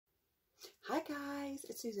Hi guys,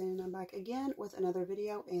 it's Suzanne and I'm back again with another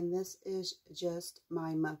video, and this is just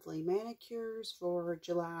my monthly manicures for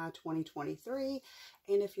July 2023.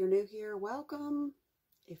 And if you're new here, welcome.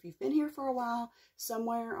 If you've been here for a while,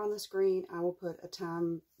 somewhere on the screen I will put a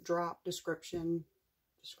time drop a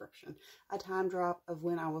time drop of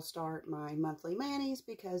when I will start my monthly manis,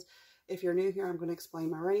 because if you're new here, I'm going to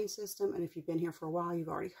explain my rating system, and if you've been here for a while, you've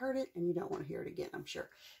already heard it and you don't want to hear it again, I'm sure.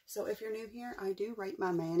 So if you're new here, I do rate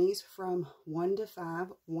my manis from 1 to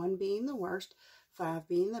 5, 1 being the worst, 5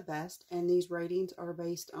 being the best, and these ratings are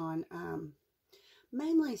based on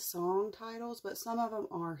mainly song titles, but some of them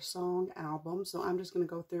are song albums. So I'm just going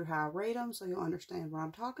to go through how I rate them so you'll understand what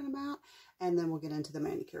I'm talking about, and then we'll get into the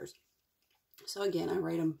manicures. So again, I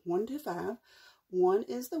rate them 1 to 5. 1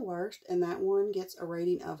 is the worst, and that one gets a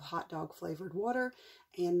rating of hot dog flavored water,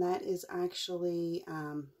 and that is actually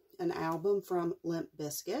an album from Limp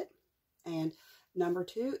Bizkit. And number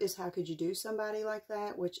 2 is How Could You Do Somebody Like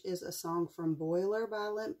That, which is a song from Boiler by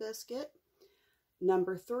Limp Bizkit.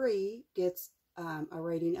 Number 3 gets a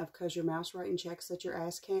rating of 'Cause Your Mouth's Writing Checks That Your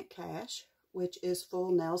Ass Can't Cash, which is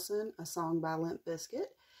Full Nelson, a song by Limp Bizkit.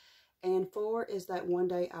 And 4 is That One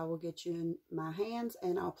Day I Will Get You in My Hands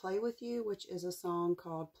and I'll Play With You, which is a song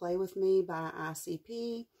called Play With Me by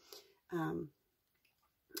ICP. And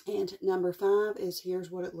number 5 is Here's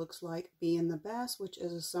What It Looks Like Being the Best, which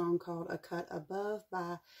is a song called A Cut Above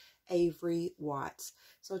by Avery Watts.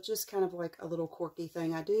 So it's just kind of like a little quirky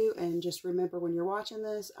thing I do. And just remember, when you're watching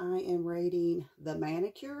this, I am rating the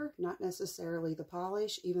manicure, not necessarily the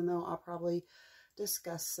polish, even though I'll probably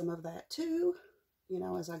discuss some of that too, you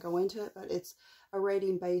know, as I go into it. But it's a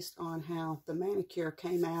rating based on how the manicure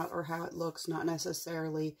came out or how it looks, not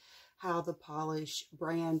necessarily how the polish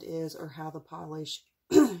brand is or how the polish,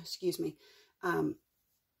 excuse me,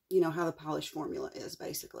 you know, how the polish formula is,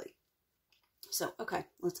 basically. So, okay,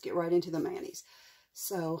 let's get right into the manis.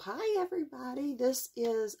 So, hi everybody. This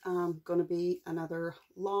is going to be another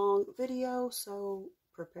long video, so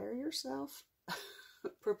prepare yourself.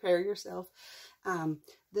 Prepare yourself.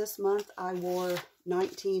 This month I wore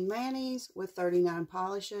 19 manis with 39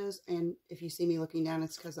 polishes, and if you see me looking down,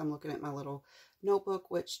 it's because I'm looking at my little notebook,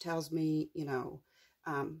 which tells me, you know,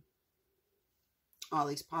 all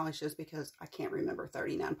these polishes, because I can't remember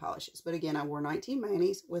 39 polishes. But again, I wore 19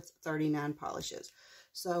 manis with 39 polishes.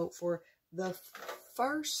 So for the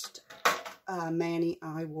first mani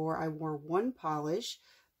I wore 1 polish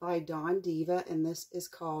by Dawn Diva, and this is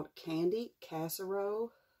called Candy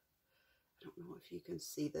Casserole. I don't know if you can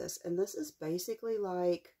see this, and this is basically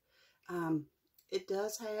like, it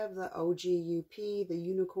does have the OGUP, the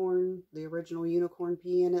unicorn, the original unicorn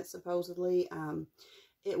P in it, supposedly.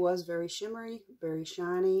 It was very shimmery, very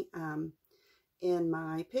shiny. In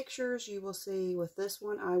my pictures, you will see with this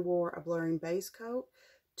one, I wore a blurring base coat,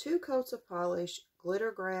 2 coats of polish,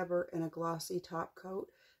 glitter grabber, and a glossy top coat.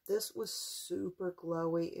 This was super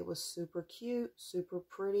glowy. It was super cute, super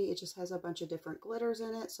pretty. It just has a bunch of different glitters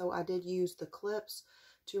in it. So I did use the clips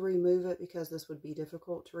to remove it, because this would be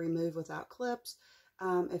difficult to remove without clips.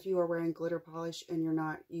 If you are wearing glitter polish and you're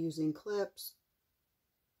not using clips,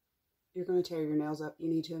 you're going to tear your nails up. You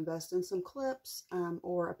need to invest in some clips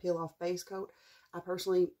or a peel-off base coat. I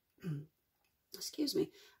personally, excuse me,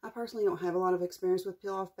 I personally don't have a lot of experience with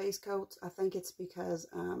peel-off base coats. I think it's because,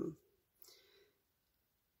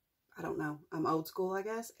 I don't know, I'm old school, I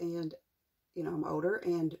guess, and, you know, I'm older,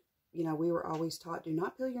 and, you know, we were always taught, do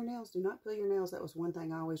not peel your nails, do not peel your nails. That was one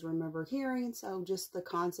thing I always remember hearing. So just the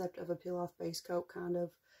concept of a peel-off base coat kind of,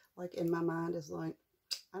 like, in my mind is like,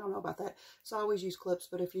 I don't know about that. So I always use clips.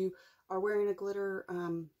 But if you are wearing a glitter,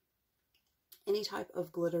 any type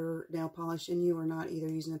of glitter nail polish, and you are not either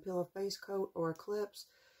using a peel-off base coat or clips,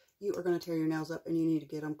 you are going to tear your nails up, and you need to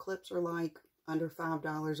get them. Clips are like under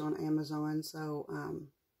 $5 on Amazon. So,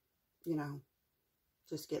 you know,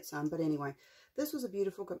 just get some. But anyway, this was a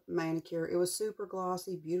beautiful manicure. It was super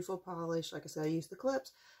glossy, beautiful polish. Like I said, I used the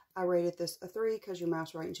clips. I rated this a 3 because your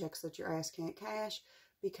mouth's writing checks that your ass can't cash,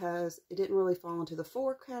 because it didn't really fall into the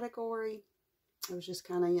 4 category. It was just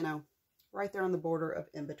kind of, you know, right there on the border of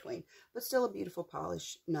in between, but still a beautiful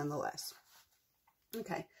polish nonetheless.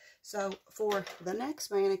 Okay, so for the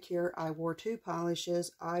next manicure, I wore 2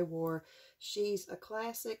 polishes. I wore She's a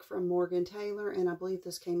Classic from Morgan Taylor, and I believe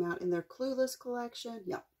this came out in their Clueless collection.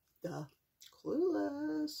 Yep, duh,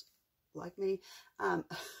 Clueless, like me.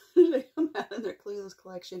 They come out in their Clueless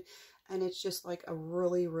collection, and it's just like a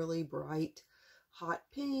really, really bright hot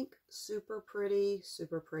pink, super pretty,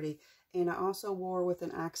 super pretty. And I also wore with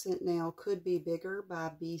an accent nail Could Be Bigger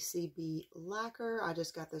by BCB Lacquer. I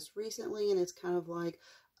just got this recently, and it's kind of like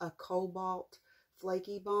a cobalt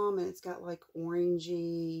flaky balm, and it's got like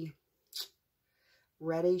orangey,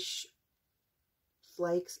 reddish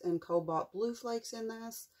flakes and cobalt blue flakes in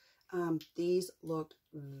this. These looked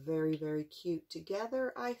very, very cute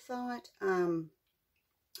together, I thought.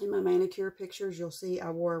 In my manicure pictures, you'll see I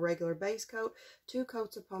wore a regular base coat, 2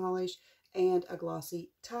 coats of polish, and a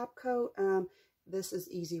glossy top coat. This is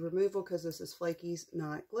easy removal because this is flakies,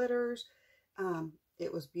 not glitters.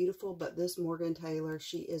 It was beautiful, but this Morgan Taylor,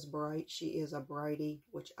 she is bright. She is a brightie,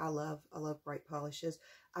 which I love. I love bright polishes.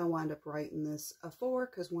 I wind up writing this a 4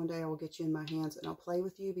 because one day I will get you in my hands and I'll play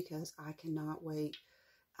with you because I cannot wait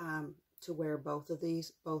to wear both of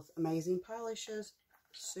these. Both amazing polishes.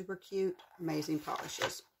 Super cute, amazing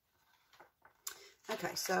polishes.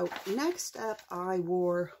 Okay, so next up I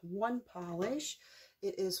wore one polish.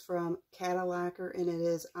 It is from Lacquer, and it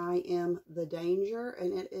is I Am the Danger,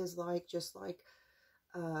 and it is like, just like,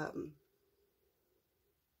 kind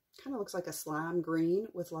of looks like a slime green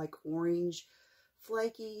with like orange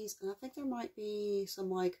flakies, and I think there might be some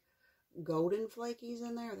like golden flakies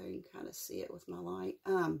in there. There you can kind of see it with my light.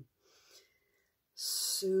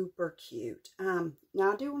 Super cute.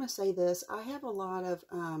 Now I do want to say this. I have a lot of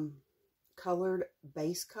colored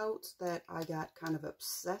base coats that I got kind of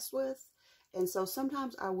obsessed with. And so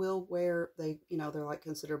sometimes I will wear, they're like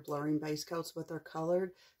considered blurring base coats, but they're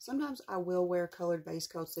colored. Sometimes I will wear colored base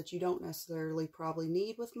coats that you don't necessarily probably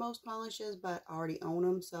need with most polishes, but I already own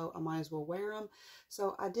them, so I might as well wear them.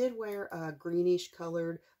 So I did wear a greenish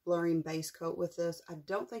colored blurring base coat with this. I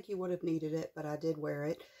don't think you would have needed it, but I did wear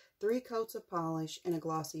it. 3 coats of polish and a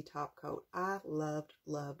glossy top coat. I loved,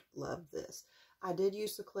 loved, loved this. I did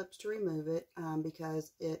use the clips to remove it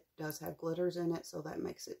because it does have glitters in it, so that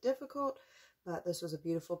makes it difficult. But this was a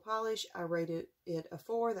beautiful polish. I rated it a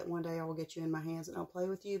 4, that one day I will get you in my hands and I'll play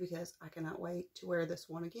with you because I cannot wait to wear this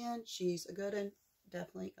one again. She's a good one,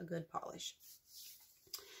 definitely a good polish.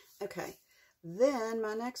 Okay, then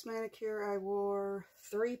my next manicure, I wore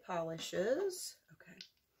 3 polishes. Okay,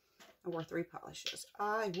 I wore 3 polishes.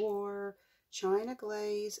 I wore China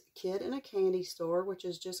Glaze Kid in a Candy Store, which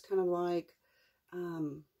is just kind of like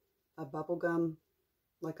a bubblegum,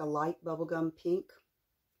 like a light bubblegum pink,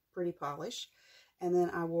 pretty polish. And then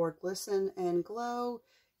I wore Glisten and Glow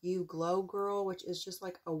You Glow Girl, which is just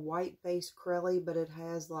like a white base Crelly, but it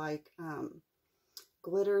has like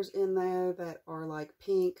glitters in there that are like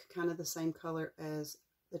pink, kind of the same color as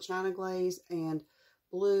the China Glaze, and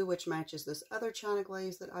blue, which matches this other China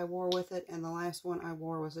Glaze that I wore with it. And the last one I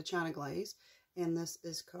wore was a China Glaze, and this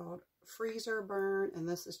is called Freezer Burn, and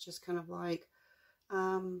this is just kind of like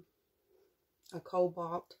a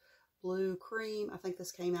cobalt blue cream. I think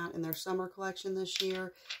this came out in their summer collection this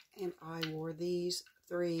year, and I wore these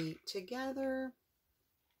 3 together.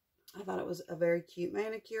 I thought it was a very cute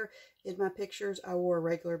manicure. In my pictures, I wore a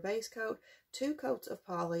regular base coat, 2 coats of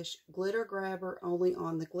polish, glitter grabber only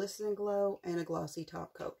on the Glisten and Glow, and a glossy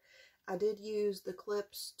top coat. I did use the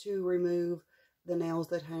clips to remove the nails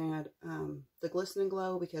that had the Glisten and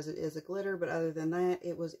Glow because it is a glitter, but other than that,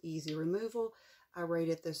 it was easy removal. I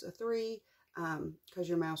rated this a 3 because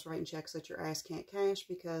your mouse writing checks that your ass can't cash,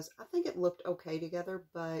 because I think it looked okay together,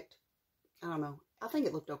 but I don't know. I think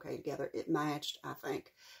it looked okay together. It matched, I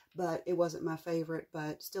think, but it wasn't my favorite,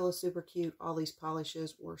 but still is super cute. All these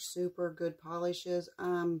polishes were super good polishes.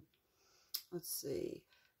 Let's see.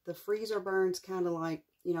 The Freezer Burn's kind of like,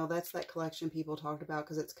 that's that collection people talked about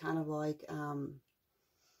because it's kind of like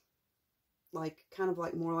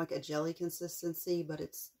more like a jelly consistency, but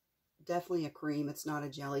it's definitely a cream. It's not a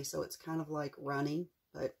jelly, so it's kind of like runny,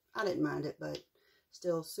 but I didn't mind it, but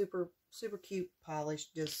still super, super cute polish.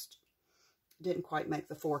 Just didn't quite make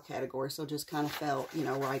the 4 category, so just kind of fell,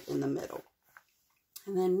 right in the middle.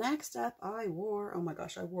 And then next up, I wore, oh my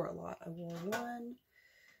gosh, I wore a lot. I wore 1,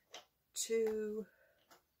 2,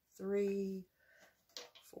 3,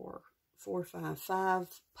 4,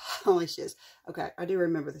 5 polishes. Okay, I do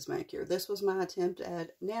remember this manicure. This was my attempt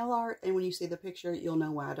at nail art, and when you see the picture, you'll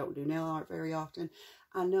know why I don't do nail art very often.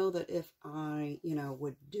 I know that if I,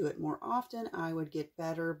 would do it more often, I would get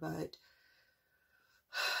better, but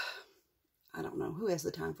I don't know. Who has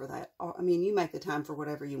the time for that? I mean, you make the time for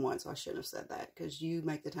whatever you want, so I shouldn't have said that, because you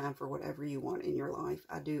make the time for whatever you want in your life.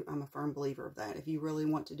 I'm a firm believer of that. If you really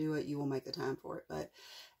want to do it, you will make the time for it. But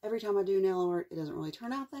every time I do nail art, it doesn't really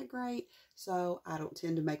turn out that great, so I don't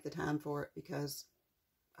tend to make the time for it because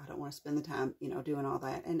I don't want to spend the time, doing all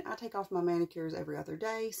that. And I take off my manicures every other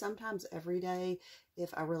day, sometimes every day,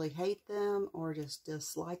 if I really hate them or just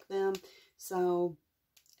dislike them. So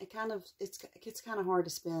it gets kind of hard to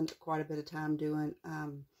spend quite a bit of time doing a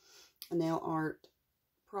nail art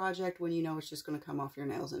project when it's just going to come off your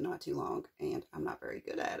nails in not too long, and I'm not very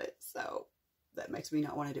good at it, so that makes me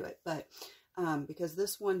not want to do it. But because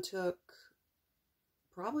this one took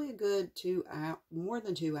probably a good 2 hours, more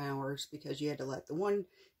than 2 hours, because you had to let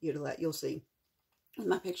you'll see in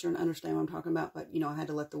my picture and understand what I'm talking about, but I had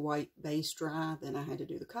to let the white base dry, then I had to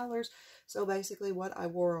do the colors. So basically what I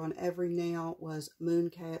wore on every nail was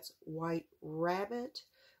Mooncat's White Rabbit,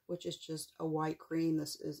 which is just a white cream.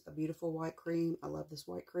 This is a beautiful white cream. I love this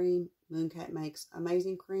white cream. Mooncat makes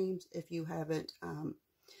amazing creams. If you haven't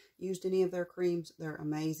used any of their creams, they're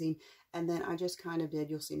amazing. And then I just kind of did,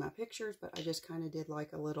 you'll see my pictures, but I just kind of did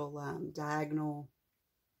like a little diagonal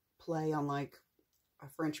play on like a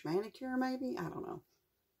French manicure maybe. I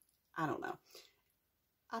don't know.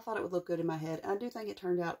 I thought it would look good in my head. I do think it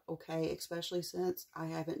turned out okay, especially since I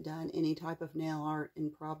haven't done any type of nail art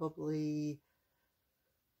in probably,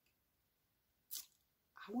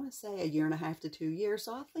 I want to say 1.5 to 2 years.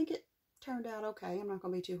 So I think it turned out okay. I'm not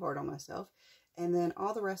going to be too hard on myself. And then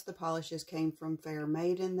all the rest of the polishes came from Fair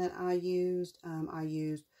Maiden that I used. I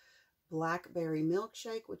used Blackberry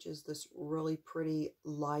Milkshake, which is this really pretty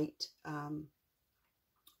light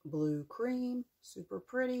blue cream, super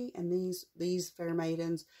pretty. And these Fair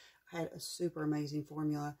Maidens had a super amazing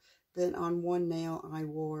formula. Then on one nail I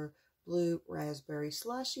wore Blue Raspberry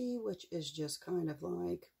Slushy, which is just kind of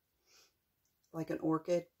like an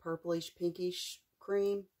orchid, purplish, pinkish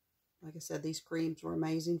cream. Like I said, these creams were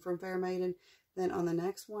amazing from Fair Maiden. Then on the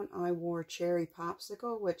next one I wore Cherry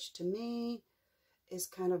Popsicle, which to me is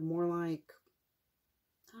kind of more like,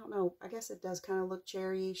 I don't know, I guess it does kind of look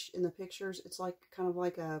cherryish in the pictures. It's like kind of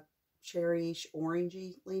like a cherryish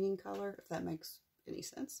orangey leaning color, if that makes any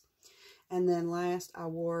sense. And then last I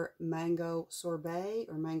wore Mango Sorbet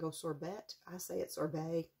or Mango Sorbet. I say it's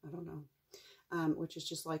sorbet, I don't know, which is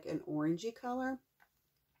just like an orangey color.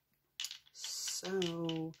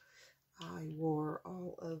 So I wore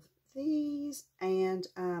all of these, and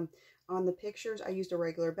on the pictures I used a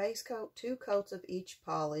regular base coat, 2 coats of each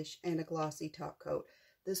polish, and a glossy top coat.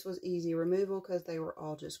 This was easy removal because they were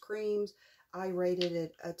all just creams. I rated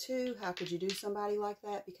it a 2. How could you do somebody like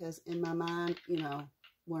that? Because in my mind,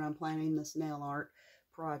 when I'm planning this nail art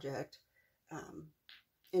project,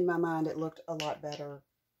 in my mind it looked a lot better,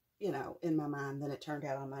 in my mind than it turned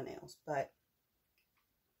out on my nails. But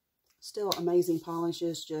still amazing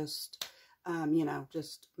polishes, just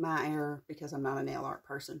just my error because I'm not a nail art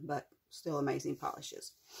person, but still amazing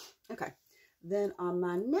polishes. Okay, then on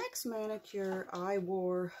my next manicure, I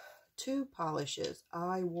wore 2 polishes.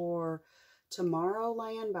 I wore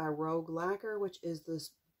Tomorrowland by Rogue Lacquer, which is this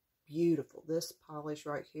polish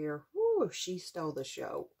right here. Whoo, she stole the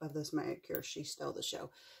show of this manicure. She stole the show.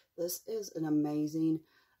 This is an amazing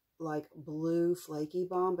like blue flaky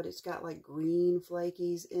balm, but it's got like green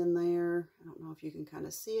flakies in there. I don't know if you can kind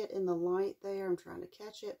of see it in the light there. I'm trying to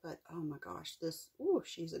catch it, but oh my gosh,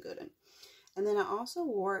 she's a good one. And then I also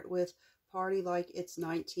wore it with Party Like It's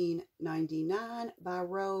 1999 by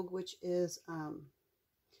Rogue, which is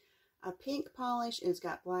a pink polish, and it's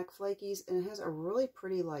got black flakies, and it has a really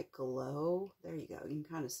pretty like glow. There you go. You can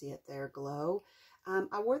kind of see it there, glow.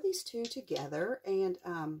 I wore these 2 together, and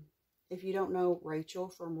if you don't know Rachel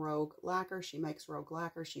from Rogue Lacquer, she makes Rogue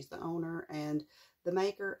Lacquer. She's the owner and the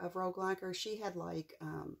maker of Rogue Lacquer. She had like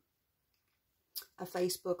a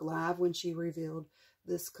Facebook Live when she revealed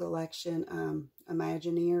this collection,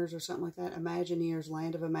 Imagineers or something like that. Imagineers,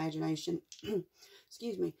 Land of Imagination.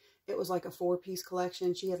 Excuse me. It was like a 4-piece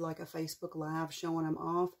collection. She had like a Facebook Live showing them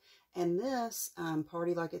off. And this,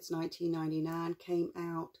 Party Like It's 1999, came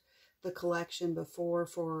out, the collection before,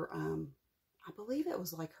 for I believe it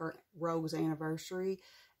was like her Rogue's anniversary,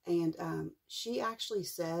 and she actually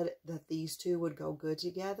said that these 2 would go good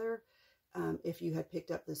together. If you had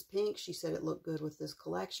picked up this pink, she said it looked good with this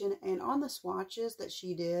collection. And on the swatches that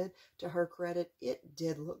she did, to her credit, it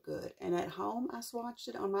did look good. And at home, I swatched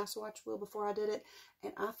it on my swatch wheel before I did it,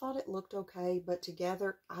 and I thought it looked okay. But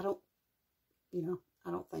together, I don't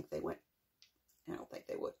think they went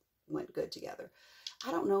good together. I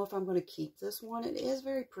don't know if I'm going to keep this one. It is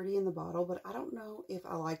very pretty in the bottle, but I don't know if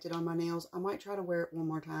I liked it on my nails. I might try to wear it one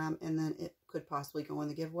more time, and then it could possibly go in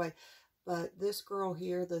the giveaway. But this girl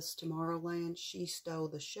here, this Tomorrowland, she stole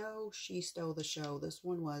the show. She stole the show. This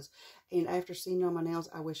one was. And after seeing it on my nails,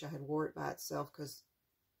 I wish I had wore it by itself, because,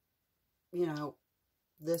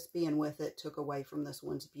 this being with it took away from this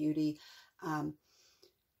one's beauty.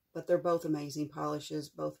 But they're both amazing polishes,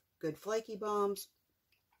 both good flaky balms.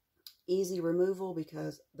 Easy removal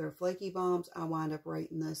because they're flaky balms. I wind up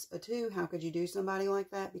rating this a 2. How could you do somebody like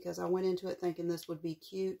that? Because I went into it thinking this would be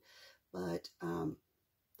cute, but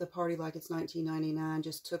the Party Like It's 1999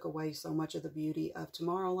 just took away so much of the beauty of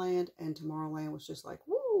Tomorrowland, and Tomorrowland was just like,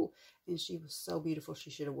 woo! And she was so beautiful. She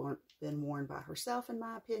should have been worn by herself, in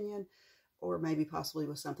my opinion, or maybe possibly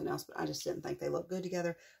with something else, but I just didn't think they looked good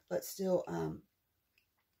together. But still,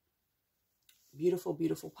 beautiful,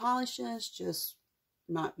 beautiful polishes, just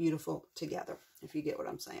not beautiful together, if you get what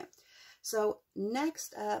I'm saying. So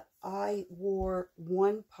next up, I wore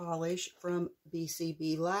one polish from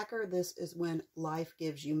BCB Lacquer. This is When Life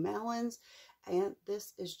Gives You Melons. And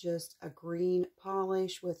this is just a green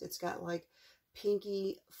polish with, it's got like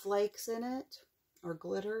pinky flakes in it, or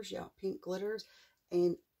glitters, yeah, pink glitters,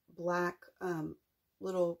 and black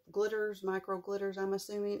little glitters, micro glitters, I'm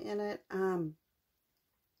assuming, in it.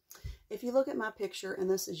 If you look at my picture, and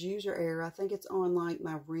this is user error, I think it's on like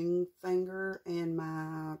my ring finger and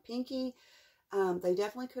my pinky. They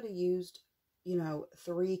definitely could have used, you know,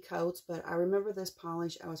 3 coats, but I remember this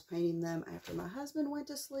polish, I was painting them after my husband went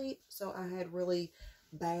to sleep, so I had really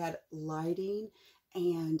bad lighting,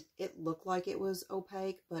 and it looked like it was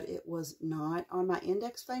opaque, but it was not. On my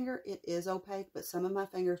index finger, it is opaque, but some of my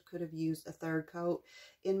fingers could have used a 3rd coat.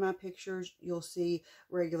 In my pictures, you'll see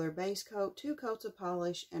regular base coat, 2 coats of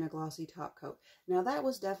polish, and a glossy top coat. Now, that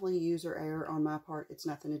was definitely user error on my part. It's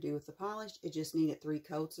nothing to do with the polish. It just needed 3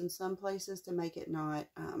 coats in some places to make it not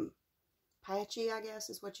patchy, I guess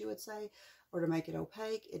is what you would say, or to make it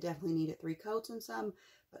opaque. It definitely needed 3 coats in some,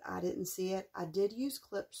 but I didn't see it. I did use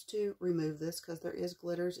clips to remove this because there is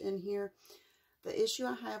glitters in here. The issue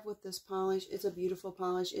I have with this polish, it's a beautiful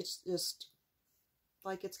polish. It's just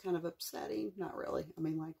like, it's kind of upsetting. Not really. I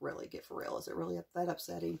mean, like, really, get for real. Is it really that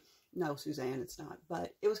upsetting? No, Suzanne, it's not.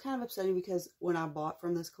 But it was kind of upsetting because when I bought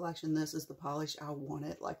from this collection, this is the polish I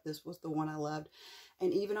wanted. Like, this was the one I loved.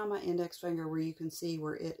 And even on my index finger, where you can see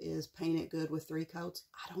where it is painted good with 3 coats,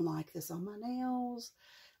 I don't like this on my nails.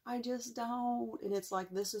 I just don't. And it's like,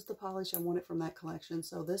 this is the polish I wanted from that collection.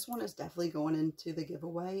 So this one is definitely going into the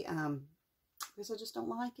giveaway because I just don't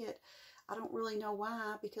like it. I don't really know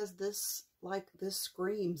why, because this, like, this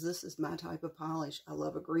screams, this is my type of polish. I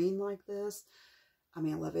love a green like this. I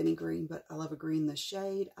mean, I love any green, but I love a green this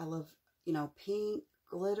shade. I love, you know, pink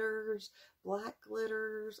glitters, black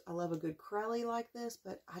glitters. I love a good crelly like this,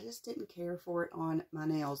 but I just didn't care for it on my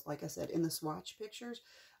nails. Like I said, in the swatch pictures,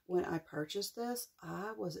 when I purchased this,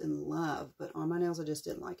 I was in love, but on my nails, I just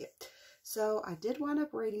didn't like it. So I did wind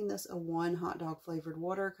up rating this a 1 hot dog flavored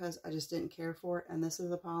water because I just didn't care for it. And this is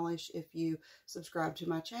the polish. If you subscribe to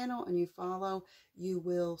my channel and you follow, you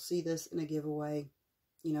will see this in a giveaway,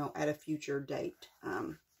 you know, at a future date.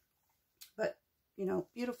 But, you know,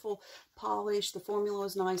 beautiful polish. The formula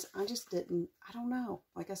is nice. I just didn't, I don't know.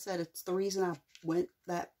 Like I said, it's the reason I went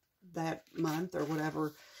that month or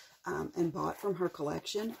whatever and bought from her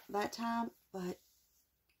collection that time. But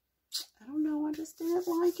I don't know, I just didn't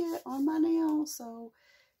like it on my nails, so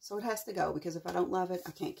it has to go, because if I don't love it,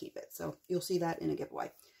 I can't keep it. So you'll see that in a giveaway.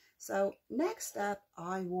 So next up,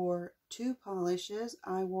 I wore 2 polishes.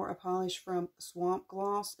 I wore a polish from Swamp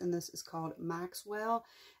Gloss, and this is called Maxwell,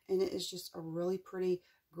 and it is just a really pretty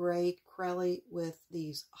gray crelly with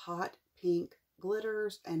these hot pink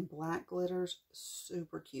glitters and black glitters.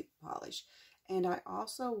 Super cute polish. And I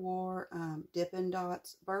also wore Dippin'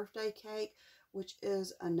 Dots Birthday Cake, which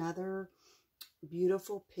is another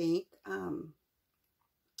beautiful pink. And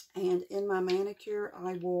in my manicure,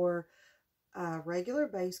 I wore a regular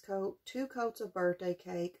base coat, 2 coats of Birthday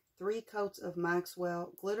Cake, 3 coats of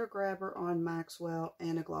Maxwell, glitter grabber on Maxwell,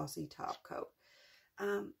 and a glossy top coat.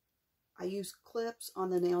 I use clips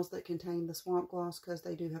on the nails that contain the Swamp Gloss because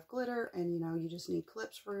they do have glitter, and, you know, you just need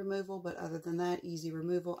clips for removal. But other than that, easy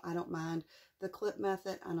removal. I don't mind the clip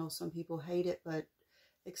method. I know some people hate it, but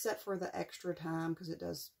except for the extra time, because it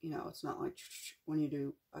does, you know, it's not like when you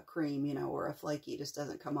do a cream, you know, or a flaky, it just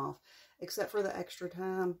doesn't come off. Except for the extra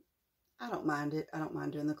time, I don't mind it. I don't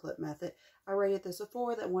mind doing the clip method. I rated this a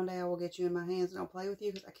 4, that one day I will get you in my hands and I'll play with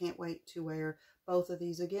you, because I can't wait to wear both of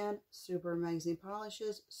these again. Super amazing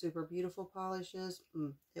polishes, super beautiful polishes.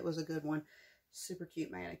 It was a good one. Super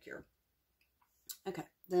cute manicure. Okay,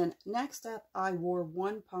 then next up, I wore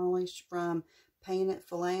 1 polish from Painted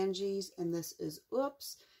Phalanges, and this is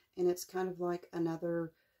Oops, and it's kind of like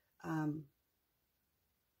another,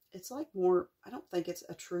 it's like more, I don't think it's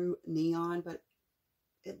a true neon, but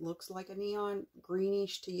it looks like a neon,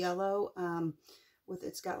 greenish to yellow, with,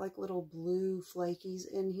 it's got like little blue flakies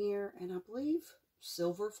in here, and I believe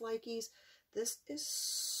silver flakies. This is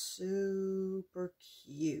super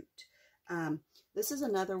cute. This is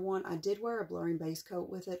another one. I did wear a blurring base coat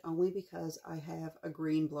with it only because I have a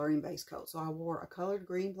green blurring base coat. So I wore a colored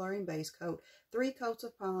green blurring base coat, 3 coats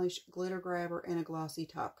of polish, glitter grabber, and a glossy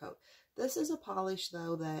top coat. This is a polish,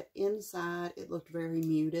 though, that inside it looked very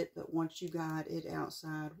muted, but once you got it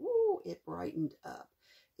outside, woo, it brightened up.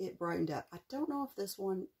 it brightened up. I don't know if this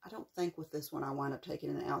one, I don't think with this one I wind up taking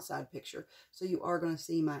an outside picture. So you are going to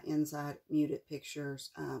see my inside muted pictures.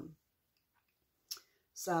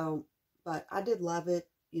 But I did love it.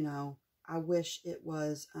 You know, I wish it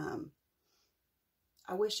was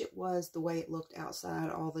the way it looked outside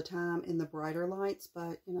all the time in the brighter lights,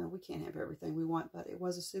 but you know, we can't have everything we want. But it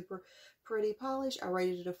was a super pretty polish. I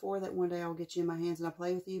rated it a 4. That one day I'll get you in my hands and I'll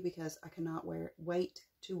play with you, because I cannot wait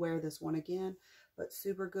to wear this one again. But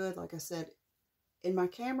super good. Like I said, in my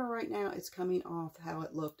camera right now, it's coming off how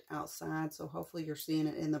it looked outside, so hopefully you're seeing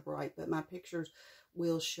it in the bright, but my pictures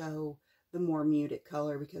will show the more muted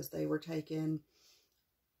color because they were taken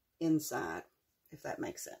inside, if that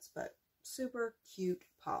makes sense. But super cute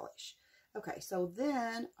polish. Okay, so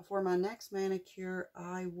then for my next manicure,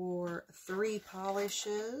 I wore 3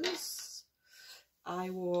 polishes.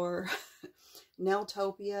 I wore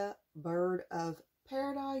Nailtopia Bird of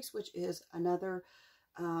Paradise, which is another,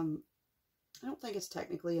 I don't think it's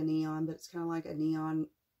technically a neon, but it's kind of like a neon,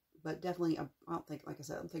 but definitely, I don't think, like I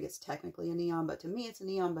said, I don't think it's technically a neon, but to me it's a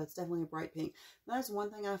neon, but it's definitely a bright pink. And that's one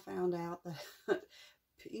thing I found out, that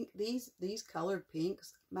pink, these colored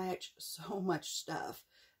pinks match so much stuff.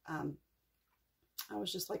 I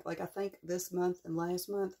was just like I think this month and last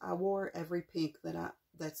month, I wore every pink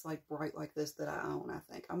that's like bright like this that I own. I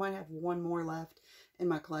think I might have one more left in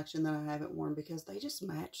my collection that I haven't worn, because they just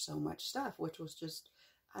match so much stuff, which was just,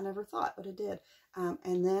 I never thought, but it did.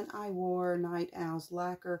 And then I wore Night Owl's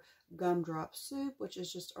Lacquer Gumdrop Soup, which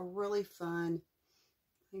is just a really fun,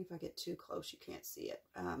 I think if I get too close you can't see it,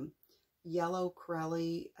 yellow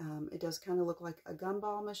Crelly. It does kind of look like a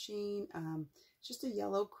gumball machine. It's just a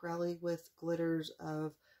yellow Crelly with glitters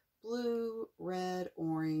of blue, red,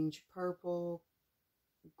 orange, purple,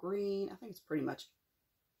 green. I think it's pretty much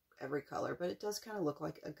every color, but it does kind of look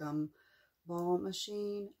like a gumball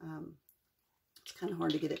machine. It's kind of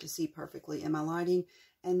hard to get it to see perfectly in my lighting.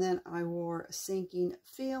 And then I wore Sinking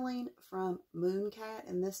Feeling from Mooncat,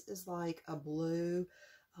 and this is like a blue.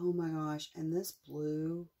 Oh my gosh, and this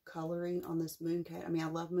blue coloring on this Mooncat, I mean, I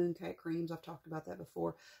love Mooncat creams, I've talked about that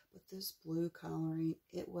before, but this blue coloring,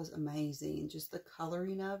 it was amazing. Just the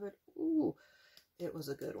coloring of it, ooh, it was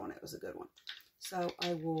a good one. It was a good one. So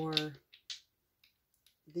I wore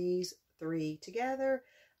these 3 together.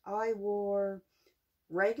 I wore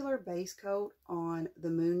regular base coat on the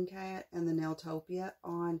Mooncat and the Nailtopia.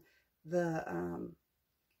 On the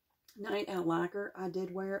Night Owl Lacquer, I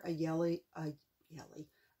did wear a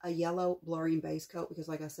yellow blurring base coat, because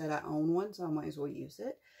like I said, I own one, so I might as well use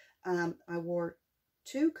it. I wore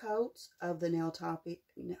 2 coats of the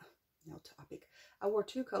I wore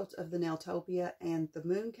 2 coats of the Nailtopia and the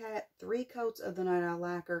Mooncat, 3 coats of the Night Owl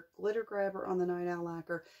Lacquer, glitter grabber on the Night Owl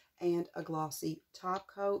Lacquer, and a glossy top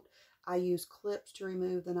coat. I used clips to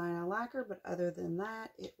remove the Night Owl Lacquer, but other than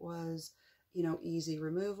that, it was, you know, easy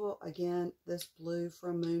removal. Again, this blue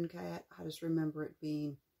from Mooncat, I just remember it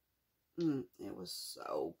being, it was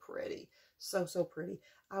so pretty. So pretty.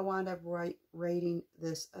 I wound up rating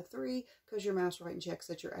this a 3, because your mouse writing checks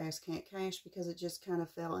that your ass can't cash, because it just kind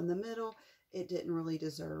of fell in the middle. It didn't really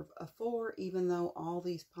deserve a 4, even though all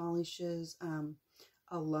these polishes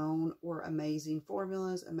alone were amazing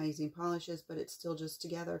formulas, amazing polishes, but it's still just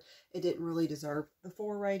together. It didn't really deserve the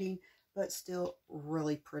 4 rating, but still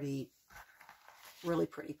really pretty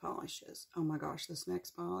polishes. Oh my gosh, this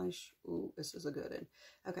next polish, ooh, this is a good one.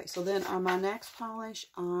 Okay, so then on my next polish,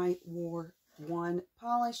 I wore 1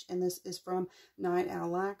 polish, and this is from Night Owl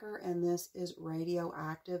Lacquer, and this is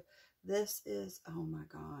Radioactive. This is, oh my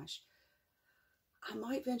gosh, I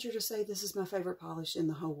might venture to say this is my favorite polish in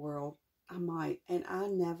the whole world. I might, and I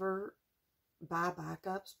never buy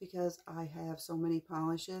backups because I have so many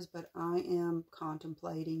polishes, but I am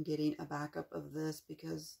contemplating getting a backup of this,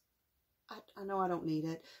 because I know I don't need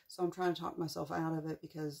it, so I'm trying to talk myself out of it,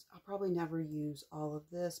 because I'll probably never use all of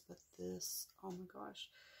this. But this, oh my gosh,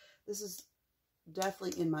 this is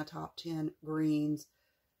definitely in my top 10 greens,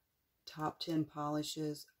 top 10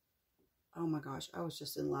 polishes. Oh my gosh, I was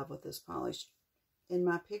just in love with this polish. In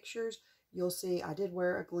my pictures, you'll see I did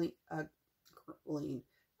wear a green. I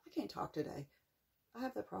can't talk today. I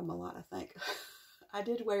have that problem a lot, I think. I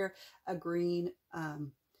did wear a green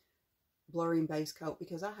blurring base coat,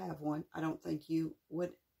 because I have one. I don't think you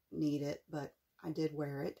would need it, but I did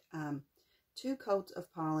wear it. 2 coats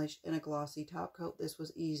of polish and a glossy top coat. This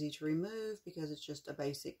was easy to remove because it's just a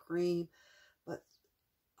basic cream, but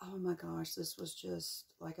oh my gosh, this was just,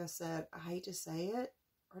 like I said, I hate to say it,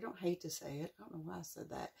 or I don't hate to say it. I don't know why I said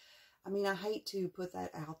that. I mean, I hate to put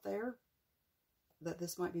that out there, that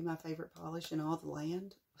this might be my favorite polish in all the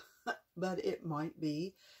land, but it might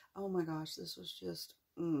be. Oh my gosh, this was just,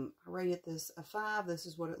 I rated this a 5. This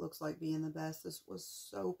is what it looks like being the best. This was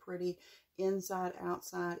so pretty. Inside,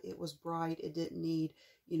 outside, it was bright. It didn't need,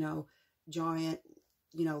 you know, giant,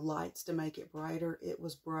 you know, lights to make it brighter. It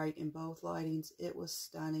was bright in both lightings. It was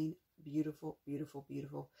stunning. Beautiful, beautiful,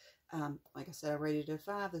 beautiful. Like I said, I rated it a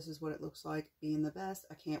 5. This is what it looks like being the best.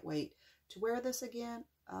 I can't wait to wear this again.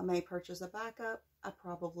 I may purchase a backup. I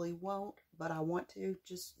probably won't, but I want to.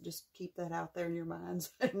 Just keep that out there in your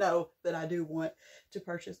minds. Know that I do want to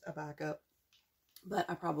purchase a backup, but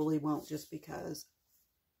I probably won't, just because,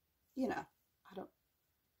 you know,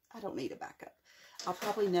 I don't need a backup. I'll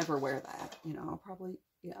probably never wear that. You know, I'll probably,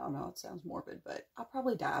 yeah, I know it sounds morbid, but I'll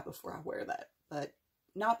probably die before I wear that. But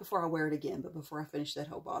not before I wear it again, but before I finish that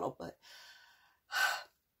whole bottle. But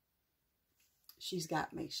she's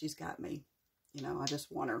got me. She's got me. You know, I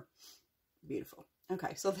just want her. Beautiful.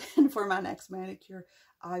 Okay, so then for my next manicure,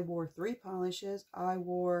 I wore 3 polishes. I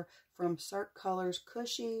wore from Cirque Colors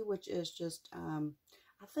Cushy, which is just,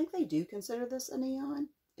 I think they do consider this a neon.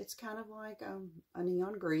 It's kind of like a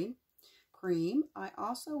neon green cream. I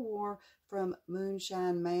also wore from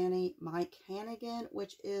Moonshine Manny Mike Hannigan,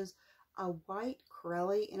 which is a white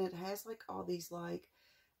Corelli, and it has like all these like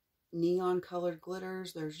neon colored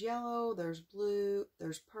glitters. There's yellow, there's blue,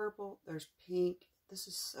 there's purple, there's pink. This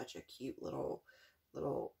is such a cute little,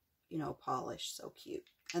 you know, polish. So cute.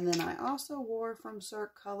 And then I also wore from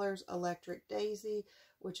Cirque Colors Electric Daisy,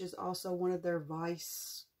 which is also one of their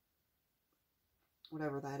Vice,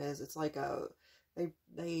 whatever that is. It's like a,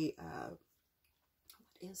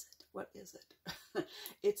 what is it?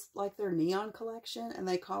 It's like their neon collection, and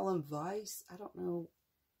they call them Vice. I don't know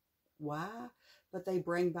why, but they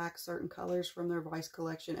bring back certain colors from their Vice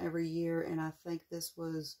collection every year, and I think this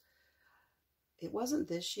was, it wasn't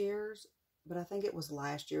this year's, but I think it was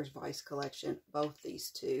last year's Vice collection. Both these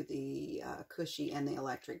two, the Cushy and the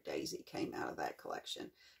Electric Daisy, came out of that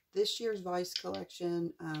collection. This year's Vice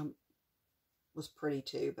collection was pretty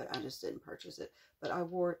too, but I just didn't purchase it. But I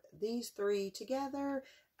wore these 3 together.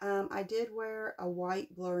 I did wear a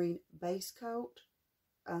white blurring base coat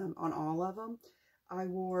on all of them. I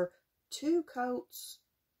wore 2 coats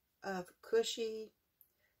of Cushy,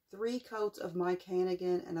 3 coats of Mike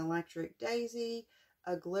Hannigan and Electric Daisy,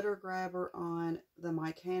 a glitter grabber on the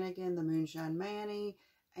Mike Hannigan, the Moonshine Manny,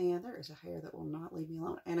 and there is a hair that will not leave me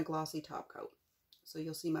alone, and a glossy top coat. So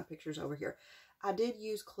you'll see my pictures over here. I did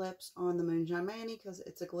use clips on the Moonshine Manny because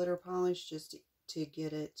it's a glitter polish, just to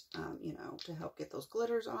get it, you know, to help get those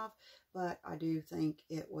glitters off. But I do think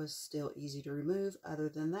it was still easy to remove. Other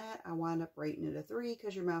than that, I wind up rating it a 3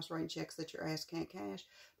 because your mouse writing checks that your ass can't cash,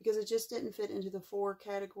 because it just didn't fit into the 4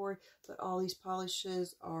 category. But all these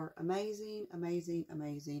polishes are amazing, amazing,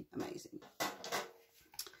 amazing, amazing.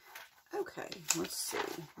 Okay, let's see.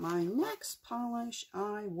 My next polish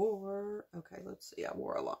I wore, okay, let's see, I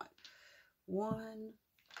wore a lot. 1,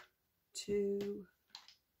 2,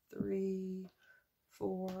 3,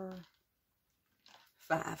 4,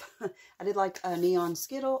 5. I did like a neon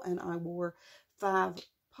skittle, and I wore 5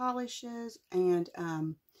 polishes, and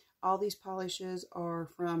all these polishes are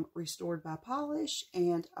from Restored by Polish,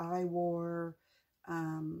 and I wore,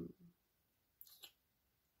 okay,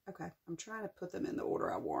 I'm trying to put them in the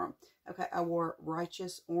order I wore them. Okay, I wore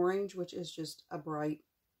Righteous Orange, which is just a bright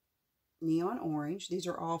neon orange. These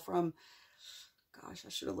are all from, gosh, I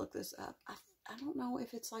should have looked this up. I don't know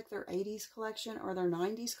if it's like their 80s collection or their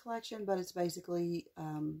 90s collection, but it's basically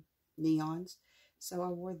neons. So I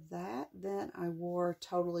wore that. Then I wore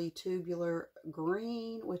Totally Tubular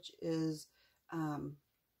Green, which is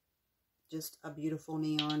just a beautiful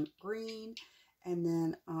neon green. And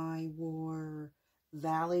then I wore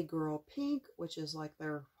Valley Girl Pink, which is like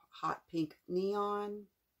their hot pink neon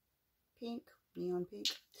pink.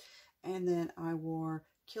 And then I wore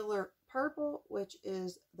Killer Purple, which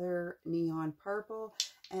is their neon purple.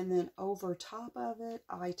 And then over top of it,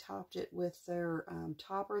 I topped it with their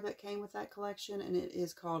topper that came with that collection. And it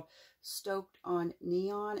is called Stoked on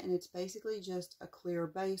Neon. And it's basically just a clear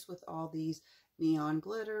base with all these neon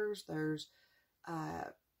glitters. There's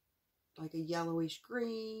like a yellowish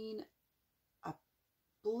green, a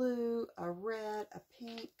blue, a red, a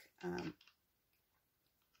pink.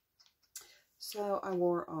 So I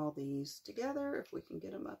wore all these together. If we can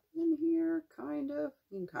get them up in here, kind of.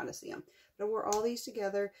 You can kind of see them. But I wore all these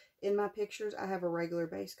together. In my pictures, I have a regular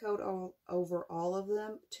base coat over all of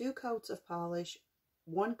them. 2 coats of polish.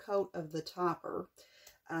 1 coat of the topper.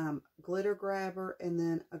 glitter grabber, and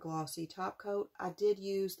then a glossy top coat. I did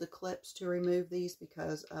use the clips to remove these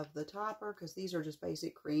because of the topper, because these are just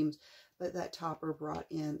basic creams, but that topper brought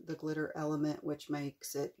in the glitter element, which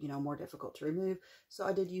makes it, you know, more difficult to remove. So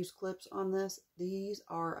I did use clips on this. These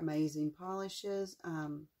are amazing polishes,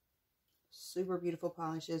 super beautiful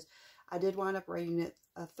polishes. I did wind up rating it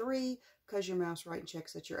a 3 because your mouse writing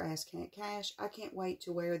checks that your ass can't cash. I can't wait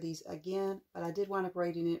to wear these again, but I did wind up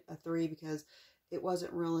rating it a 3 because it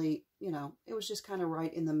wasn't really, you know, it was just kind of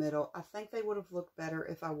right in the middle. I think they would have looked better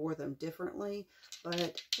if I wore them differently,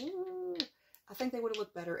 but I think they would have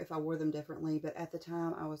looked better if I wore them differently. But at the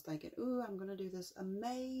time I was thinking, ooh, I'm going to do this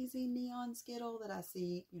amazing neon Skittle that I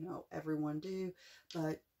see, you know, everyone do,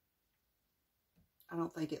 but I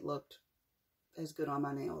don't think it looked as good on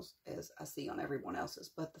my nails as I see on everyone else's.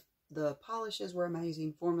 But the polishes were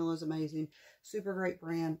amazing. Formula's amazing. Super great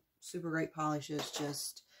brand. Super great polishes.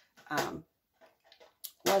 Just,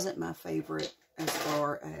 wasn't my favorite as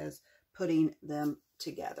far as putting them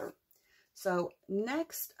together. So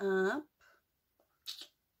next up,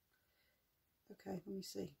 okay, let me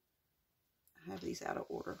see. I have these out of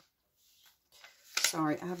order.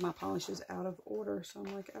 Sorry, I have my polishes out of order, so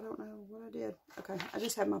I'm like, I don't know what I did. Okay, I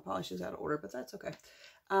just have my polishes out of order, but that's okay.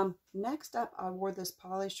 Next up, I wore this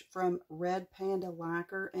polish from Red Panda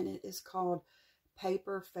Lacquer, and it is called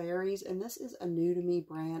Paper Fairies, and this is a new to me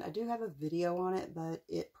brand. I do have a video on it, but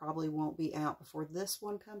it probably won't be out before this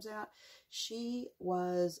one comes out. She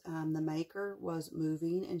was, the maker was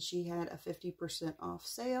moving, and she had a 50% off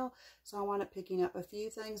sale, so I wound up picking up a few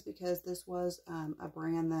things because this was a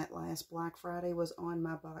brand that last Black Friday was on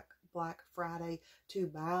my Black Friday to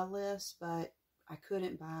buy list, but I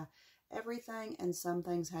couldn't buy everything, and some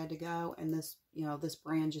things had to go, and this, you know, this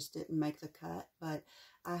brand just didn't make the cut, but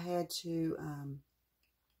I had to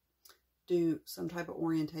do some type of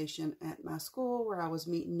orientation at my school where I was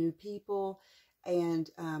meeting new people, and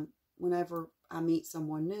whenever I meet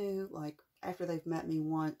someone new, like after they've met me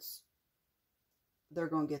once, they're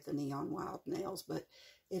going to get the neon wild nails. But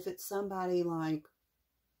if it's somebody like,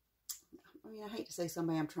 I mean, I hate to say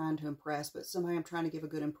somebody I'm trying to impress, but somebody I'm trying to give a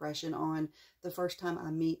good impression on, the first time I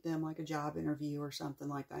meet them, like a job interview or something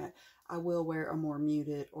like that, I will wear a more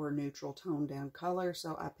muted or neutral toned down color.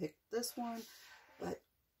 So I picked this one. But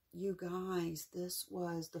you guys, this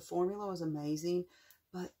was, the formula was amazing,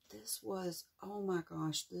 but this was, oh my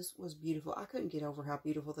gosh, this was beautiful. I couldn't get over how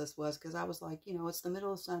beautiful this was because I was like, you know, it's the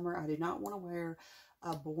middle of summer. I do not want to wear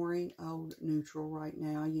a boring old neutral right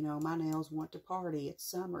now. You know, my nails want to party. It's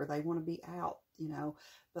summer. They want to be out, you know.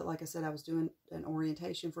 But like I said, I was doing an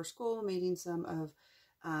orientation for school, meeting some of,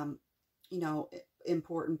 you know,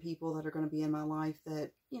 important people that are going to be in my life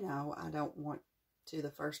that, you know, I don't want to, the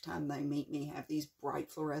first time they meet me, have these bright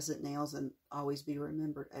fluorescent nails and always be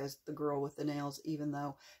remembered as the girl with the nails, even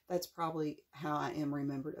though that's probably how I am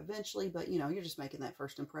remembered eventually. But, you know, you're just making that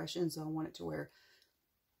first impression. So I wanted to wear,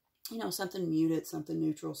 you know, something muted, something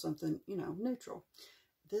neutral, something, you know, neutral.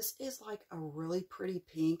 This is like a really pretty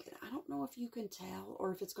pink, and I don't know if you can tell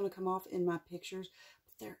or if it's going to come off in my pictures,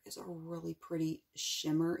 but there is a really pretty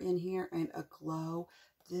shimmer in here and a glow.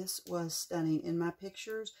 This was stunning in my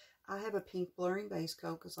pictures. I have a pink blurring base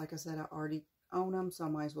coat because, like I said, I already own them, so I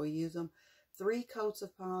might as well use them. 3 coats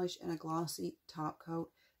of polish and a glossy top coat.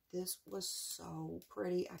 This was so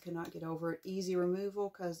pretty. I could not get over it. Easy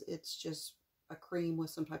removal because it's just a cream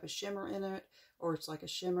with some type of shimmer in it, or it's like a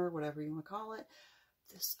shimmer, whatever you want to call it.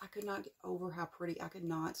 This, I could not get over how pretty. I could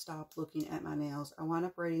not stop looking at my nails. I wound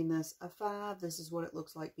up rating this a 5. This is what it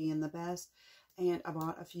looks like being the best. And I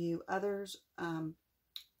bought a few others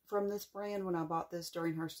from this brand when I bought this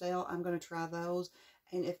during her sale. I'm going to try those.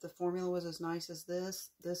 And if the formula was as nice as this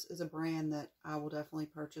is a brand that I will definitely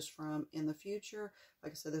purchase from in the future.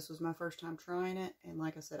 Like I said, this was my first time trying it. And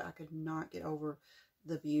like I said, I could not get over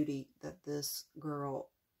the beauty that this girl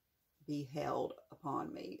beheld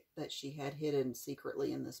upon me, that she had hidden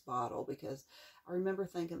secretly in this bottle, because I remember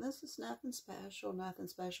thinking, this is nothing special,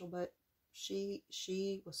 but she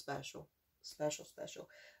was special.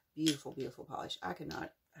 Beautiful, beautiful polish. I can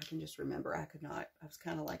just remember, I was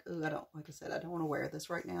kind of like, ooh, like I said, I don't want to wear this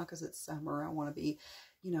right now because it's summer. I want to be,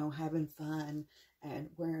 you know, having fun and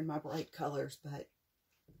wearing my bright colors, but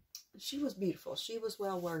she was beautiful. She was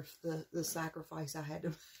well worth the sacrifice I had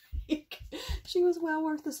to make. She was well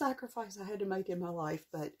worth the sacrifice I had to make in my life,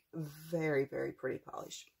 but very, very pretty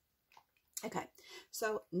polish. Okay,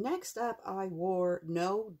 so next up I wore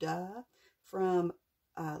No Duh from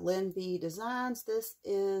Livin Designs. This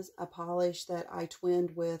is a polish that I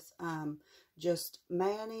twinned with Just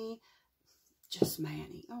Manny.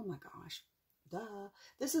 Oh my gosh, duh.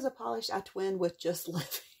 This is a polish I twinned with Just Livin.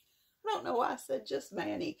 don't know why I said just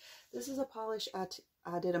Manny. This is a polish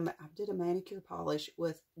I did a manicure polish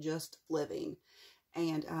with Just Living.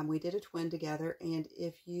 And we did a twin together. And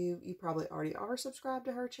if you probably already are subscribed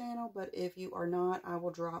to her channel, but if you are not, I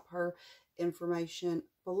will drop her information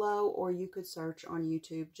below, or you could search on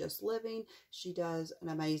YouTube Just Living. She does an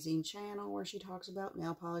amazing channel where she talks about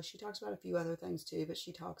nail polish. She talks about a few other things too, but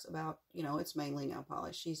she talks about, you know, it's mainly nail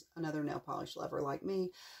polish. She's another nail polish lover like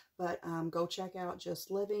me. But go check out Just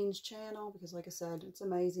Living's channel, because like I said, it's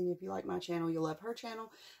amazing. If you like my channel, you'll love her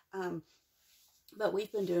channel. But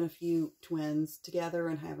we've been doing a few twins together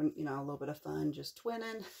and having, you know, a little bit of fun just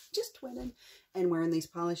twinning and wearing these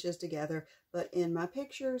polishes together. But in my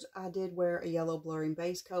pictures, I did wear a yellow blurring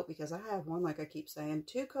base coat because I have one, like I keep saying,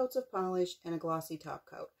 2 coats of polish and a glossy top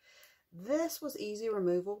coat. This was easy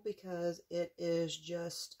removal because it is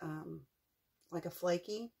just like a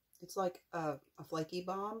flaky, it's like a flaky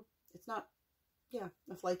balm. It's not, yeah,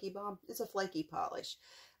 a flaky balm. It's a flaky polish.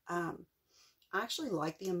 I actually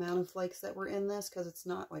like the amount of flakes that were in this because it's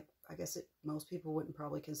not like, I guess most people wouldn't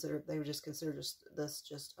probably consider, they would just consider this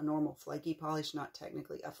just a normal flaky polish, not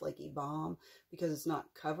technically a flaky balm because it's not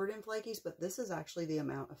covered in flakies, but this is actually the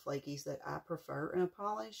amount of flakies that I prefer in a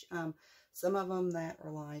polish. Some of them that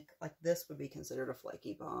are like this would be considered a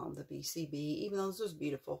flaky balm, the BCB, even though this was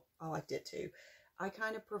beautiful. I liked it too. I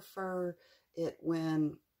kind of prefer it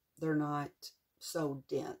when they're not so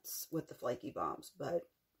dense with the flaky balms, but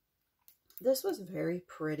this was very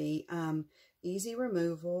pretty, easy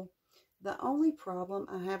removal. The only problem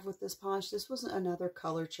I have with this polish, this was another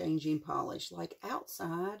color changing polish, like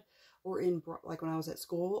outside or in, like when I was at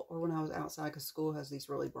school or when I was outside, because school has these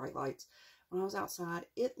really bright lights. When I was outside,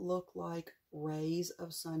 it looked like rays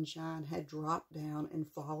of sunshine had dropped down and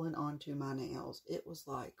fallen onto my nails. It was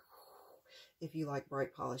like, if you like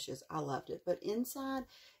bright polishes, I loved it. But inside,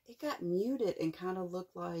 it got muted and kind of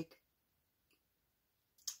looked like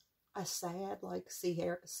a sad, like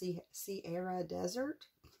Sierra Desert.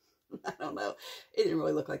 I don't know. It didn't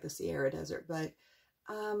really look like the Sierra Desert, but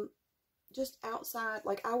just outside,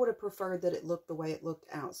 like I would have preferred that it looked the way it looked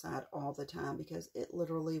outside all the time, because it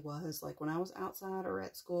literally was like when I was outside or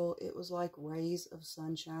at school, it was like rays of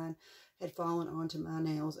sunshine had fallen onto my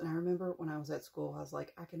nails. And I remember when I was at school, I was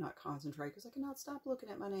like, I cannot concentrate because I cannot stop looking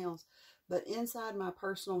at my nails. But inside my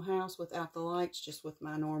personal house without the lights, just with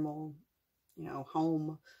my normal, you know,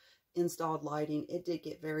 home installed lighting, it did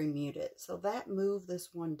get very muted. So that moved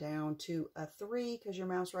this one down to a 3 because your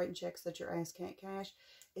mouse rating checks that your ass can't cash.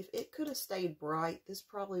 If it could have stayed bright, this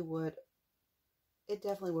probably would, it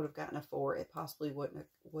definitely would have gotten a 4. It possibly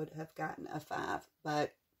would have gotten a 5,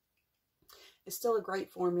 but it's still a great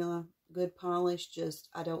formula, good polish. Just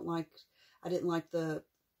I didn't like the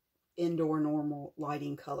indoor normal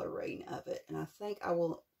lighting color rating of it. And I think I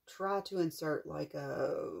will try to insert like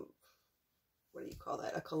a, what do you call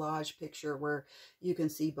that? A collage picture where you can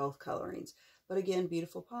see both colorings. But again,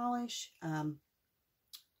 beautiful polish.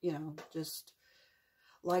 You know, just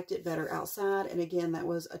liked it better outside. And again, that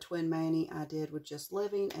was a twin mani I did with Just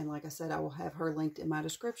Living. And like I said, I will have her linked in my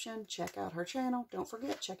description. Check out her channel. Don't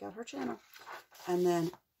forget, check out her channel. And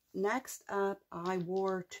then next up, I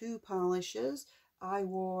wore 2 polishes. I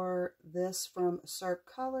wore this from Cirque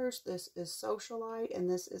Colors. This is Socialite, and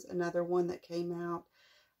this is another one that came out,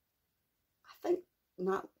 I think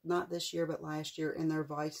not this year, but last year in their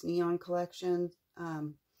Vice Neon collection.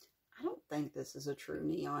 I don't think this is a true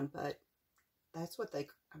neon, but that's what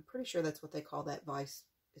I'm pretty sure that's what they call that Vice.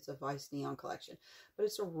 It's a Vice Neon collection, but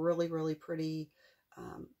it's a really, really pretty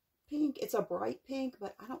pink. It's a bright pink,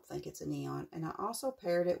 but I don't think it's a neon. And I also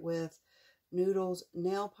paired it with Noodles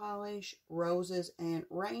nail polish, roses, and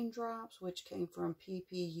raindrops, which came from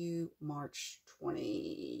PPU March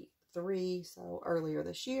 23, so earlier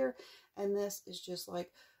this year. And this is just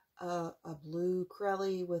like a blue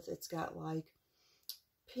crelly with, it's got like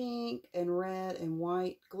pink and red and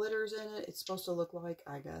white glitters in it. It's supposed to look like,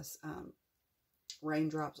 I guess,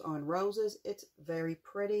 raindrops on roses. It's very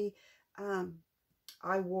pretty.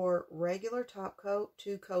 I wore regular top coat,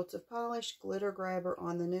 2 coats of polish, glitter grabber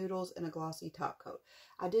on the noodles, and a glossy top coat.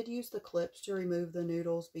 I did use the clips to remove the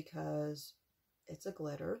noodles because it's a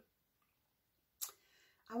glitter.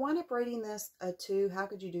 I wound up rating this a 2. How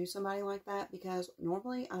could you do somebody like that? Because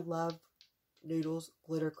normally I love Noodles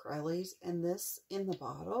glitter crellies, and this in the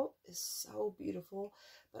bottle is so beautiful,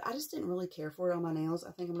 but I just didn't really care for it on my nails.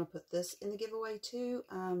 I think I'm going to put this in the giveaway too.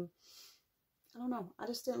 I don't know. I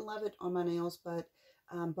just didn't love it on my nails, but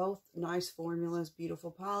both nice formulas,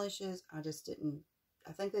 beautiful polishes. I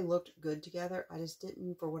think they looked good together. I just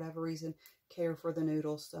didn't, for whatever reason, care for the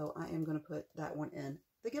noodles, so I am going to put that one in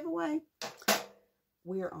the giveaway.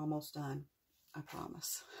 We are almost done, I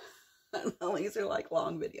promise. These are like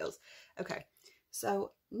long videos. Okay,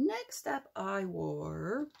 so next up I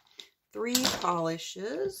wore 3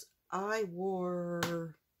 polishes. I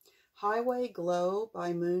wore Highway Glow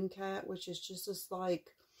by Mooncat, which is just this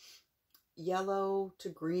like yellow to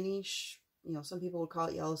greenish. You know, some people would call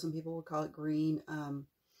it yellow, some people would call it green.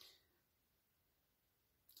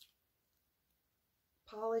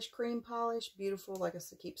 Polish, cream polish, beautiful. Like I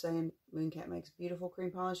keep saying, Mooncat makes beautiful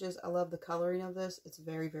cream polishes. I love the coloring of this. It's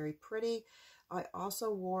very, very pretty. I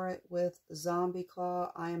also wore it with Zombie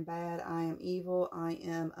Claw, I Am Bad, I Am Evil, I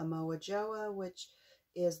Am a Moa Joa, which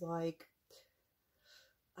is like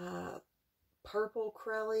purple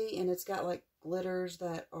crelly, and it's got like glitters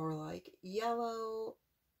that are like yellow,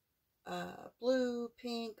 blue,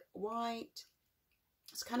 pink, white.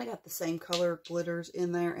 It's kind of got the same color glitters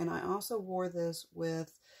in there. And I also wore this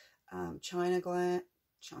with China Glaze.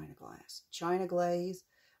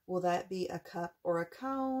 Will that be a cup or a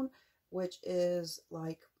cone? Which is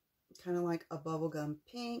like kind of like a bubblegum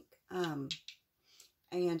pink.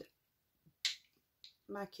 And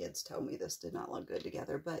my kids told me this did not look good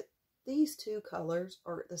together, but these 2 colors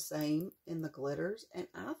are the same in the glitters, and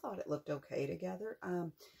I thought it looked okay together.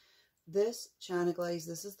 This China Glaze,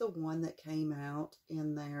 this is the one that came out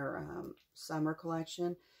in their summer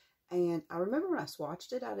collection. And I remember when I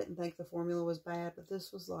swatched it, I didn't think the formula was bad, but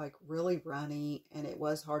this was like really runny and it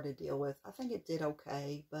was hard to deal with. I think it did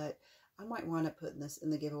okay, but I might wind up putting this in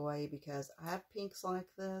the giveaway because I have pinks like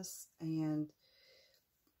this and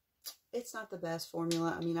it's not the best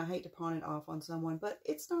formula. I mean, I hate to pawn it off on someone, but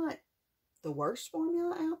it's not the worst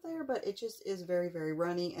formula out there, but it just is very, very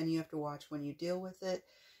runny and you have to watch when you deal with it.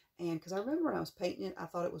 And because I remember when I was painting it, I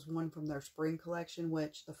thought it was one from their spring collection,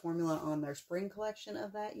 which the formula on their spring collection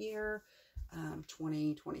of that year,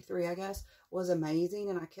 2023, I guess, was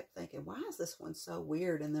amazing. And I kept thinking, why is this one so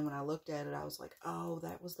weird? And then when I looked at it, I was like, oh,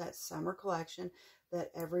 that was that summer collection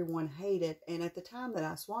that everyone hated. And at the time that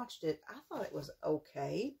I swatched it, I thought it was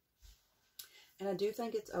okay. And I do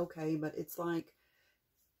think it's okay, but it's like,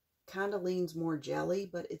 kind of leans more jelly,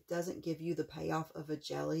 but it doesn't give you the payoff of a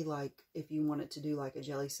jelly. Like if you wanted to do like a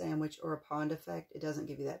jelly sandwich or a pond effect, it doesn't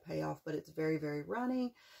give you that payoff, but it's very, very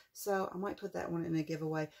runny. So I might put that one in a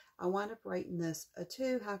giveaway. I wind up rating this a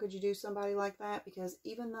 2. How could you do somebody like that? Because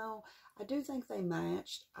even though I do think they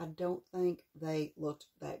matched, I don't think they looked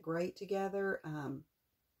that great together.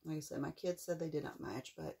 Like I said, my kids said they did not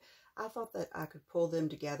match, but I thought that I could pull them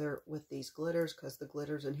together with these glitters because the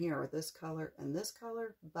glitters in here are this color and this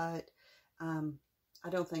color, but I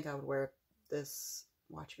don't think I would wear this.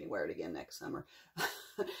 Watch me wear it again next summer.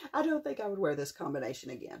 I don't think I would wear this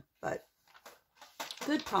combination again, but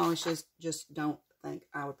good polishes, just don't think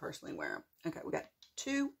I would personally wear them. Okay, we got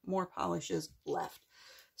 2 more polishes left.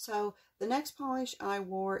 So the next polish I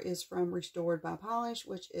wore is from Restored by Polish,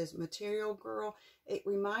 which is Material Girl. It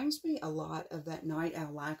reminds me a lot of that Night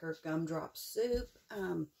Owl Lacquer Gumdrop Soup.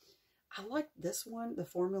 I like this one, the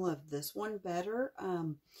formula of this one better.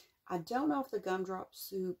 I don't know if the Gumdrop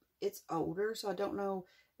Soup, it's older, so I don't know.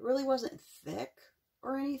 It really wasn't thick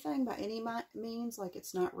or anything by any means. Like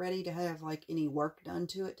it's not ready to have like any work done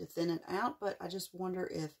to it to thin it out, but I just wonder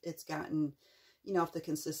if it's gotten, you know, if the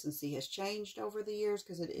consistency has changed over the years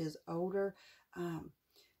because it is older.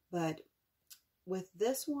 But with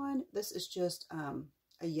this one, this is just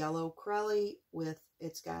a yellow crelly with,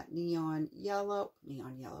 it's got neon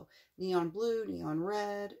blue, neon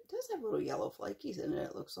red. It does have little yellow flakies in it,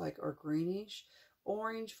 it looks like, or greenish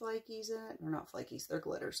orange flakies in it. Or not flakies, they're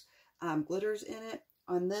glitters. Glitters in it.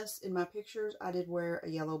 On this, in my pictures, I did wear a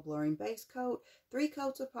yellow blurring base coat, 3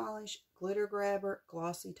 coats of polish, glitter grabber,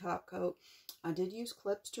 glossy top coat. I did use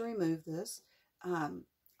clips to remove this.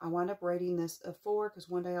 I wound up rating this a 4 because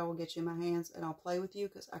one day I will get you in my hands and I'll play with you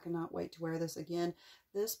because I cannot wait to wear this again.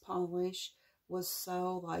 This polish was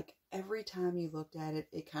so, like, every time you looked at it,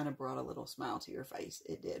 it kind of brought a little smile to your face.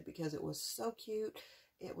 It did, because it was so cute.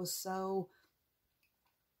 It was so,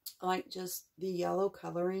 like, just the yellow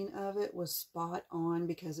coloring of it was spot on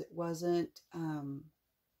because it wasn't, the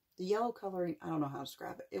yellow coloring, I don't know how to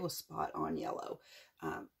describe it. It was spot on yellow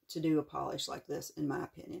to do a polish like this, in my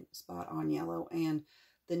opinion. Spot on yellow. And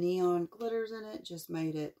the neon glitters in it just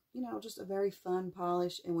made it, you know, just a very fun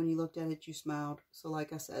polish. And when you looked at it, you smiled. So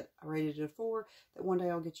like I said, I rated it a 4. That one day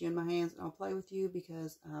I'll get you in my hands and I'll play with you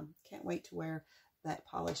because can't wait to wear that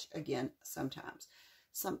polish again sometimes.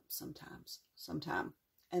 Sometime.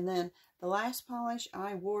 And then the last polish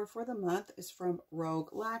I wore for the month is from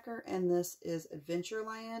Rogue Lacquer, and this is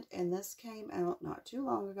Adventureland, and this came out not too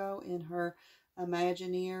long ago in her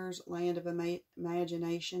Imagineers Land of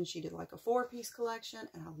Imagination. She did like a 4-piece collection,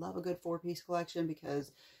 and I love a good 4-piece collection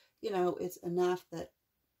because, you know, it's enough that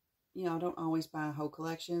you know, I don't always buy whole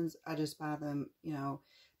collections. I just buy them, you know,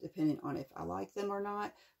 depending on if I like them or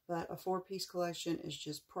not. But a 4-piece collection is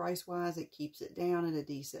just price-wise, it keeps it down at a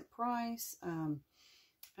decent price. And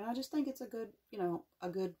I just think it's a good, you know, a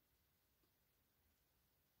good,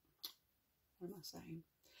 what am I saying?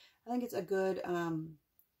 I think it's a good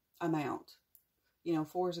amount. You know,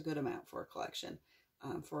 4 is a good amount for a collection,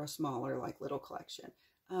 for a smaller, like, little collection.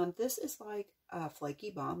 This is like a flaky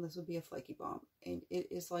bomb. This would be a flaky bomb. And it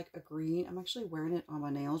is like a green. I'm actually wearing it on my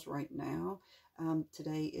nails right now.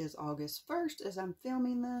 Today is August 1st as I'm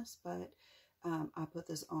filming this, but I put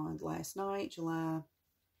this on last night, July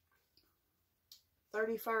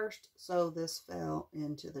 31st. So this fell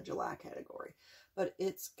into the July category. But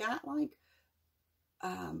it's got like,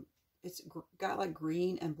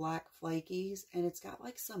 green and black flakies, and it's got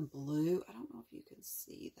like some blue. I don't know if you can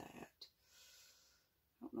see that.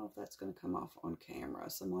 I don't know if that's going to come off on camera.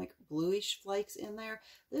 Some like bluish flakes in there.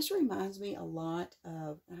 This reminds me a lot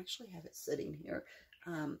of, I actually have it sitting here,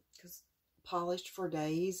 because Polished for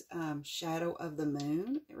Days, Shadow of the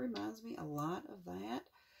Moon. It reminds me a lot of that.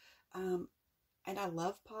 And I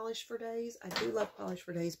love Polish for Days. I do love Polish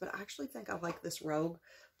for Days, but I actually think I like this Rogue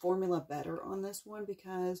formula better on this one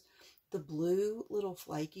because the blue little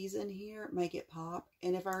flakies in here make it pop.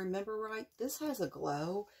 And if I remember right, this has a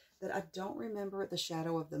glow that I don't remember the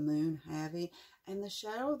Shadow of the Moon having. And the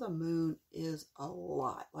Shadow of the Moon is a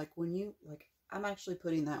lot. Like when you, like, I'm actually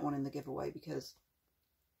putting that one in the giveaway because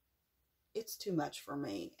it's too much for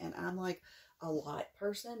me. And I'm like a light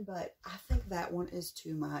person, but I think that one is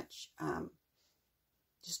too much.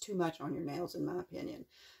 Just too much on your nails, in my opinion.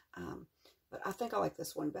 But I think I like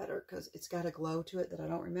this one better because it's got a glow to it that I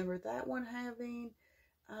don't remember that one having.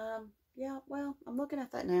 Yeah, well, I'm looking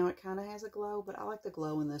at that now. It kind of has a glow, but I like the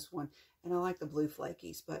glow in this one. And I like the blue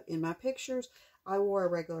flakies. But in my pictures, I wore a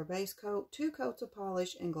regular base coat, 2 coats of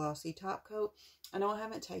polish, and glossy top coat. I know I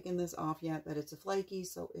haven't taken this off yet, but it's a flaky,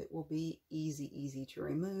 so it will be easy to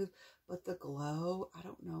remove. But the glow, I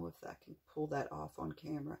don't know if I can pull that off on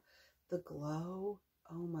camera. The glow,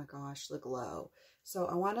 oh my gosh, the glow. So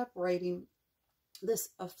I wound up rating this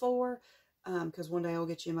a 4, because one day I'll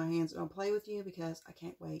get you in my hands and I'll play with you because I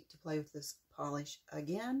can't wait to play with this polish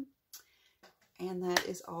again. And that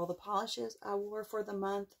is all the polishes I wore for the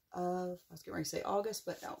month of, I was getting ready to say August,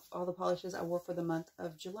 but no, all the polishes I wore for the month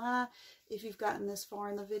of July. If you've gotten this far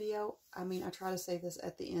in the video, I mean, I try to say this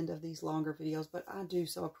at the end of these longer videos, but I do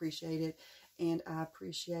so appreciate it. And I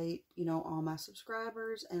appreciate, you know, all my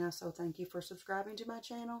subscribers. And I so thank you for subscribing to my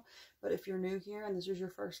channel. But if you're new here and this is your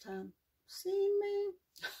first time seeing me,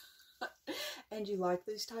 and you like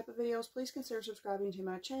these type of videos, please consider subscribing to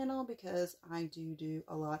my channel because I do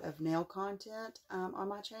a lot of nail content on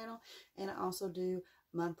my channel, and I also do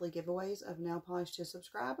monthly giveaways of nail polish to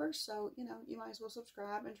subscribers. So, you know, you might as well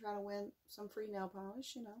subscribe and try to win some free nail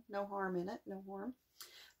polish. You know, no harm in it, no harm.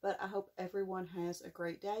 But I hope everyone has a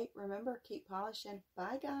great day. Remember, keep polishing.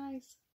 Bye, guys.